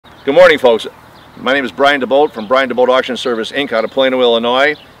Good morning, folks. My name is Brian DeBolt from Brian DeBolt Auction Service Inc. out of Plano,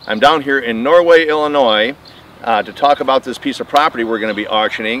 Illinois. I'm down here in Norway, Illinois to talk about this piece of property we're going to be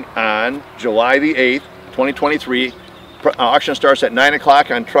auctioning on July the 8th, 2023. Auction starts at 9 o'clock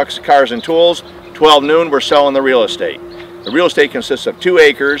on Trucks, Cars, and Tools. 12 noon, we're selling the real estate. The real estate consists of 2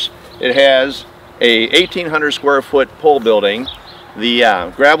 acres. It has a 1,800 square foot pole building, the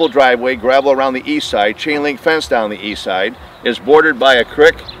gravel driveway, gravel around the east side, chain link fence down the east side, is bordered by a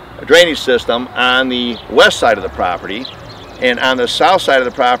creek, a drainage system on the west side of the property, and on the south side of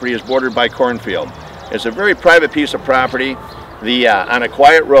the property is bordered by cornfield. It's a very private piece of property on a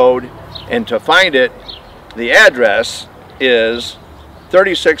quiet road, and to find it, the address is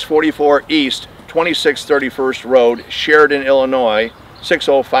 3644 East 2631st Road, Sheridan, Illinois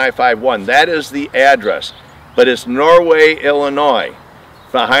 60551. That is the address, but it's Norway, Illinois,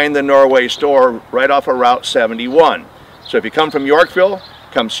 behind the Norway store right off of Route 71. So if you come from Yorkville,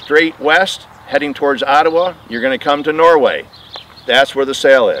 come straight west, heading towards Ottawa, you're going to come to Norway. That's where the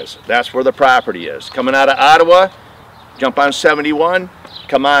sale is. That's where the property is. Coming out of Ottawa, jump on 71,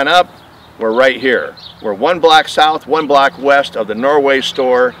 come on up, we're right here. We're 1 block south, 1 block west of the Norway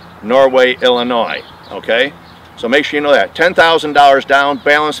store, Norway, Illinois. Okay? So make sure you know that. $10,000 down,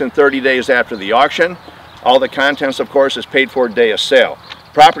 balance in 30 days after the auction. All the contents, of course, is paid for day of sale.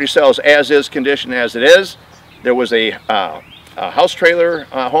 Property sells as is, condition as it is. There was a house trailer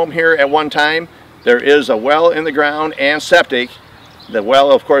home here at one time. There is a well in the ground and septic. The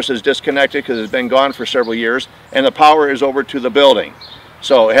well, of course, is disconnected because it's been gone for several years, and the power is over to the building.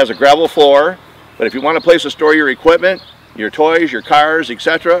 So it has a gravel floor, but if you want a place to store your equipment, your toys, your cars,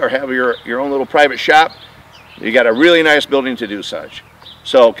 etc., or have your own little private shop, you got a really nice building to do such.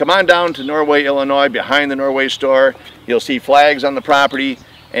 So come on down to Norway, Illinois, behind the Norway store. You'll see flags on the property,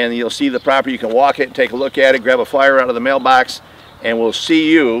 and you'll see the property. You can walk it, take a look at it, grab a flyer out of the mailbox, and we'll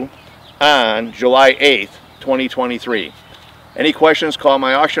see you on July 8th, 2023. Any questions, call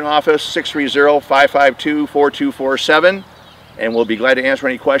my auction office, 630-552-4247, and we'll be glad to answer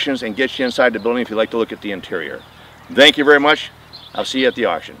any questions and get you inside the building if you'd like to look at the interior. Thank you very much. I'll see you at the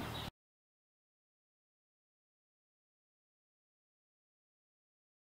auction.